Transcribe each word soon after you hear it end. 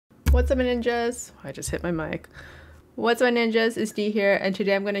What's up, my ninjas? I just hit my mic. What's up, my ninjas? It's Dee here, and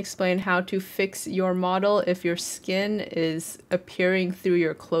today I'm going to explain how to fix your model if your skin is appearing through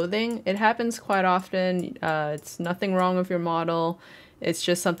your clothing. It happens quite often. It's nothing wrong with your model. It's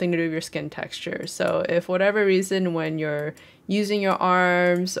just something to do with your skin texture. So if whatever reason when you're using your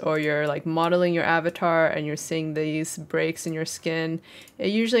arms or you're like modeling your avatar and you're seeing these breaks in your skin, it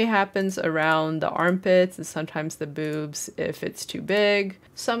usually happens around the armpits and sometimes the boobs if it's too big.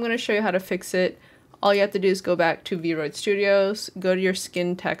 So I'm going to show you how to fix it. All you have to do is go back to VROIDSTUDIO, go to your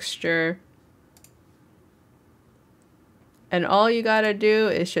skin texture, and all you gotta do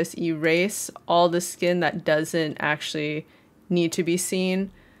is just erase all the skin that doesn't actually need to be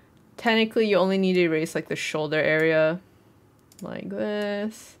seen. Technically, you only need to erase like the shoulder area, like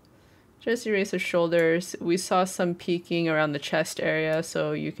this. Just erase the shoulders. We saw some peeking around the chest area,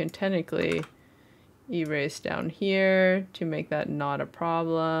 so you can technically erase down here to make that not a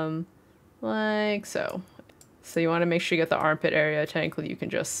problem. Like so. So you want to make sure you get the armpit area. Technically, you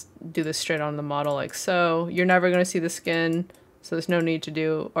can just do this straight on the model like so. You're never going to see the skin, so there's no need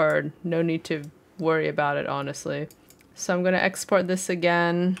to worry about it, honestly. So I'm going to export this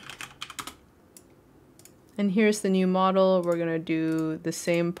again. And here's the new model. We're going to do the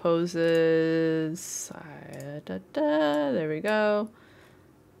same poses. There we go.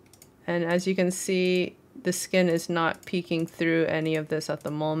 And as you can see, the skin is not peeking through any of this at the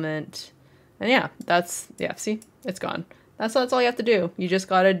moment. And yeah, see, it's gone. That's all you have to do. You just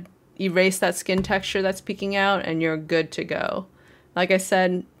gotta erase that skin texture that's peeking out and you're good to go. Like I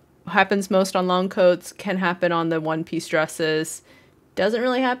said, happens most on long coats, can happen on the one-piece dresses. Doesn't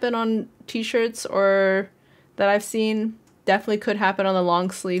really happen on t-shirts or that I've seen. Definitely could happen on the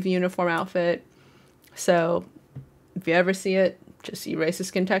long sleeve uniform outfit. So if you ever see it, just erase the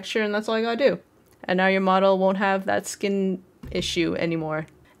skin texture and that's all you gotta do. And now your model won't have that skin issue anymore.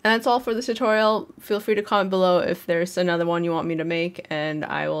 And that's all for this tutorial. Feel free to comment below if there's another one you want me to make, and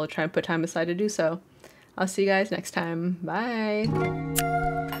I will try and put time aside to do so. I'll see you guys next time. Bye!